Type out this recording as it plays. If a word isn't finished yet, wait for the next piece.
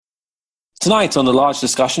Tonight on the large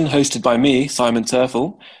discussion hosted by me, Simon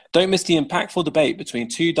Turfel, don't miss the impactful debate between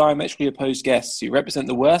two diametrically opposed guests who represent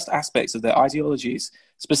the worst aspects of their ideologies,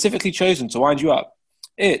 specifically chosen to wind you up.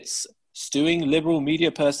 It's stewing liberal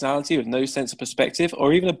media personality with no sense of perspective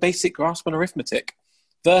or even a basic grasp on arithmetic,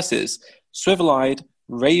 versus swivel-eyed,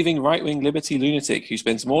 raving right-wing liberty lunatic who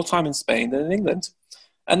spends more time in Spain than in England.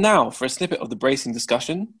 And now for a snippet of the bracing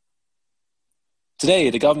discussion. Today,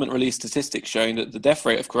 the government released statistics showing that the death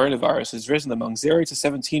rate of coronavirus has risen among 0 to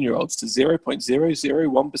 17-year-olds to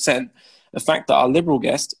 0.001%, a fact that our Liberal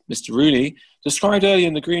guest, Mr. Rooney, described earlier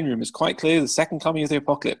in the Green Room as quite clearly the second coming of the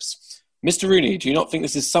apocalypse. Mr. Rooney, do you not think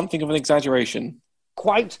this is something of an exaggeration?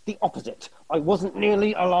 Quite the opposite. I wasn't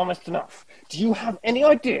nearly alarmist enough. Do you have any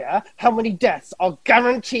idea how many deaths are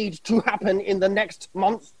guaranteed to happen in the next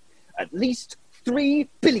month? At least 3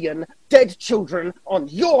 billion dead children on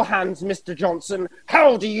your hands, Mr. Johnson.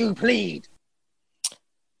 How do you plead?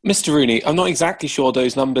 Mr. Rooney, I'm not exactly sure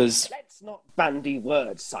those numbers... Let's not bandy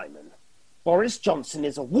words, Simon. Boris Johnson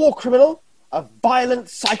is a war criminal, a violent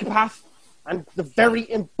psychopath, and the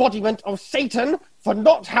very embodiment of Satan for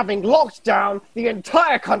not having locked down the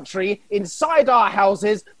entire country inside our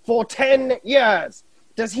houses for 10 years.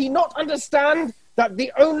 Does he not understand that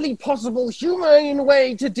the only possible humane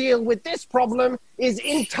way to deal with this problem is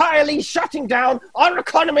entirely shutting down our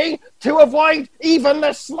economy to avoid even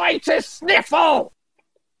the slightest sniffle?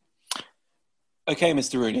 Okay,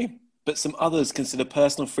 Mr. Rooney, but some others consider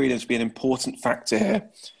personal freedom to be an important factor here.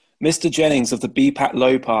 Mr. Jennings of the BPAT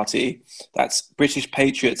Low Party, that's British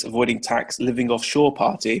Patriots Avoiding Tax Living Offshore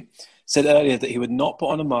Party, said earlier that he would not put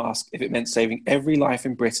on a mask if it meant saving every life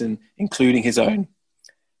in Britain, including his own.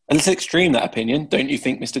 A little extreme, that opinion, don't you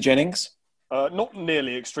think, Mr. Jennings? Not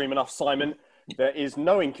nearly extreme enough, Simon. There is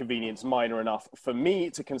no inconvenience minor enough for me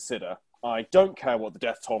to consider. I don't care what the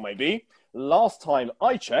death toll may be. Last time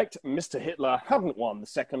I checked, Mr. Hitler hadn't won the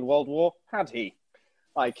Second World War, had he?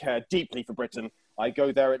 I care deeply for Britain. I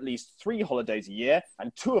go there at least 3 holidays a year,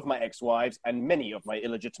 and 2 of my ex-wives and many of my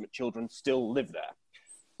illegitimate children still live there.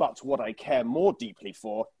 But what I care more deeply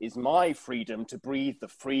for is my freedom to breathe the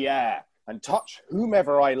free air and touch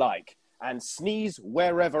whomever I like, and sneeze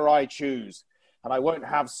wherever I choose. And I won't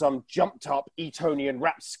have some jumped-up Etonian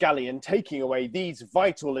rapscallion taking away these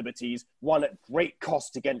vital liberties, won at great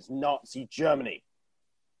cost against Nazi Germany.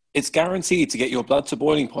 It's guaranteed to get your blood to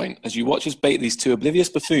boiling point as you watch us bait these 2 oblivious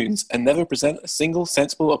buffoons and never present a single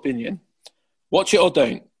sensible opinion. Watch it or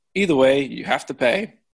don't. Either way, you have to pay.